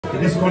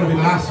this is going to be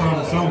the last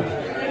song sung.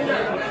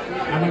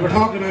 And we were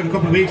talking about it a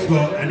couple of weeks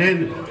ago, and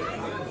then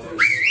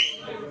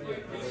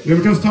we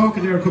were just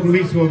talking there a couple of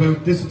weeks ago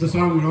about this is the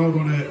song we're all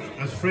going to,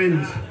 as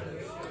friends,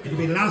 it'll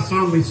be the last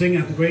song we sing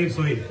at the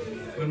graveside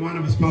when one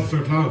of us pops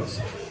our clouds.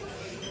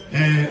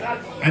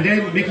 And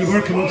then Mickey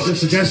Burke came up with this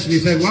suggestion. He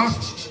said,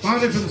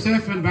 what if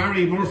himself and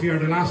Barry Murphy are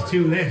the last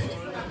two left?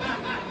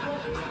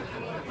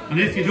 And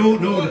if you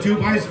don't know, the two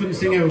boys couldn't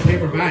sing out of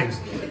paper bags.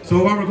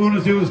 So what we're going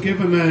to do is give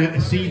them a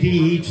CD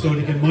each so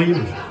they can mime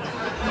it.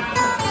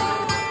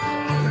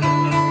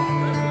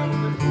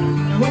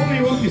 And hopefully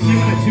you won't be singing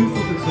it too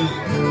fucking soon.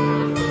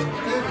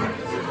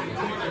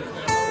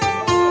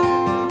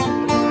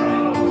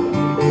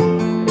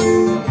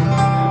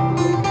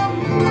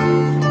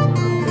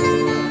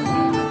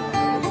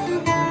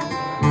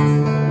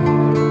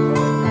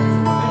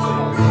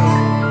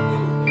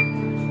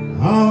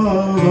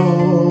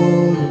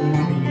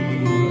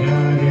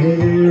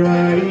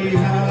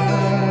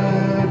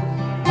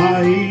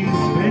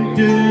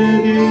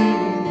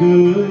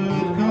 Good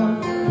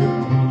company,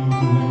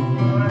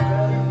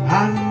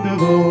 and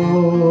of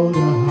all the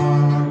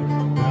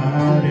harm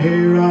that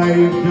ere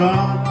I've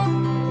done,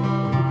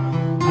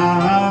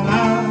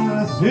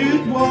 alas,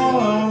 it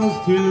was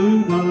to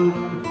none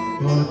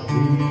but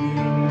thee.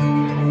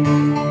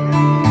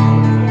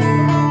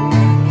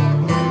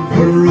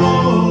 For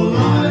all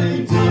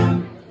I've done,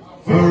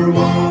 for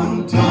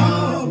want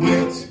of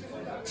wit,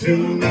 to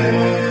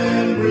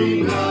memory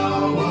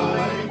now I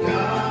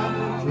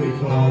can't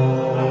recall.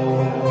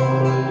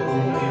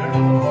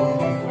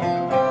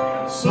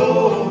 So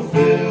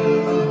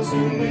fill to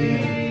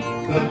me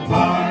the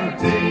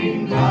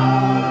parting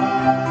glass.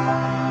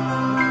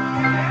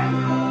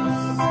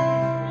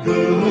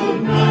 Good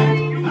night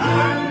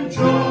and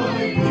joy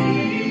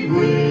be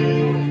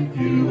with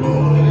you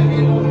all.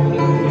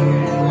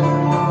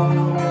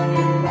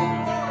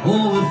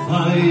 Oh, if I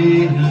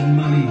had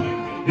money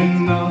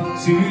enough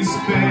to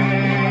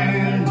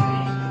spend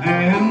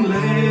and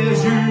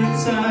leisure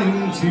time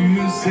to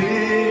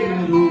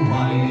sail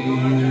away,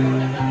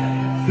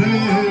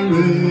 there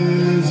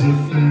is a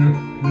fair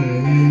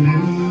maid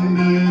in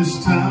this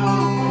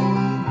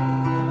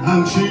town,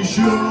 and she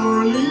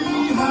surely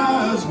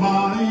has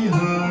my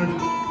heart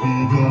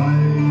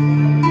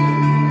beguiled.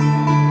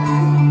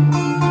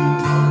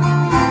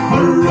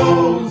 Her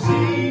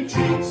rosy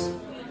cheeks,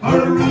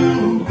 her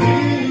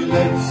ruby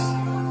lips,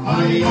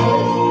 I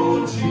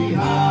own she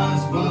has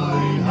my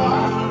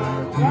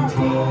heart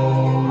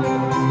control.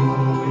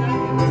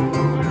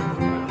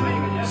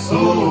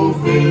 So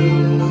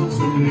fill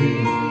to me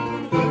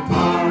the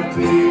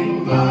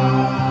parting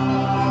glass.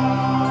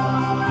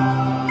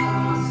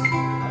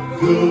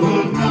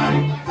 Good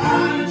night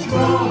and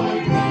joy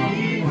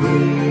be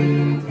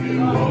with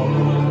you all.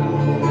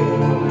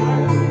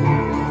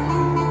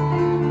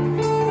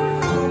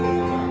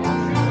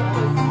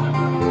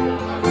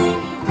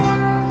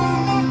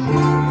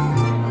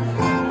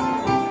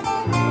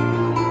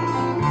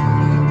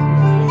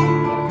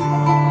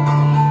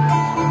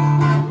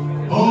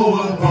 Oh,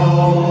 of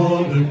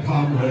all the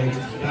comrades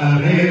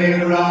that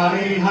e'er I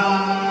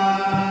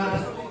had,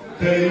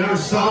 they are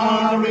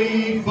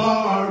sorry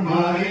for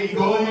my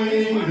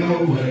going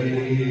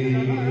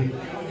away.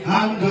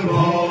 And of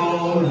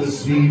all the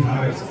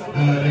sweethearts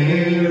that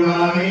e'er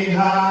I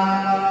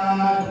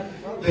had,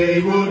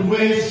 they would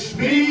wish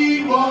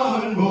me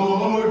one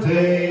more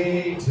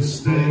day to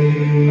stay.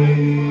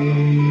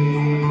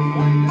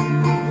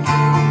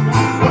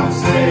 But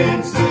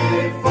since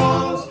it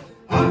falls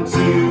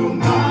unto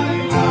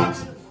my lot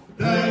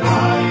that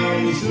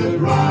I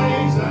should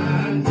rise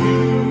and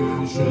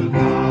you should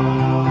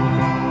not,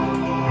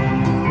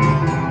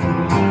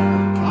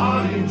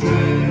 I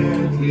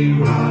gently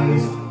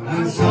rise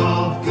and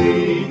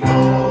softly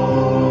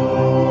call.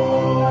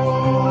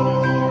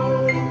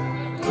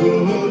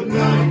 Good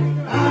night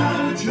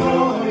and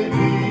joy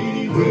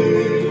be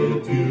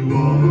with you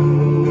all.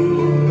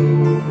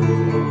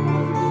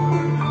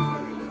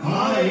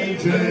 I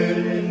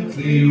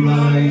gently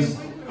rise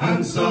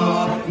and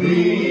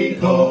softly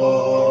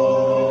call.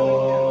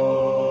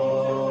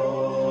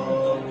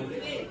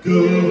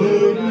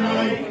 Good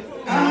night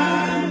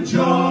and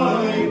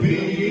joy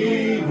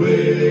be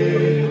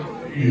with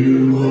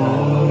you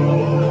all.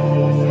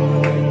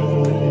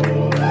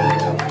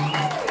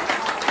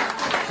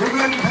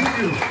 Thank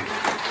you.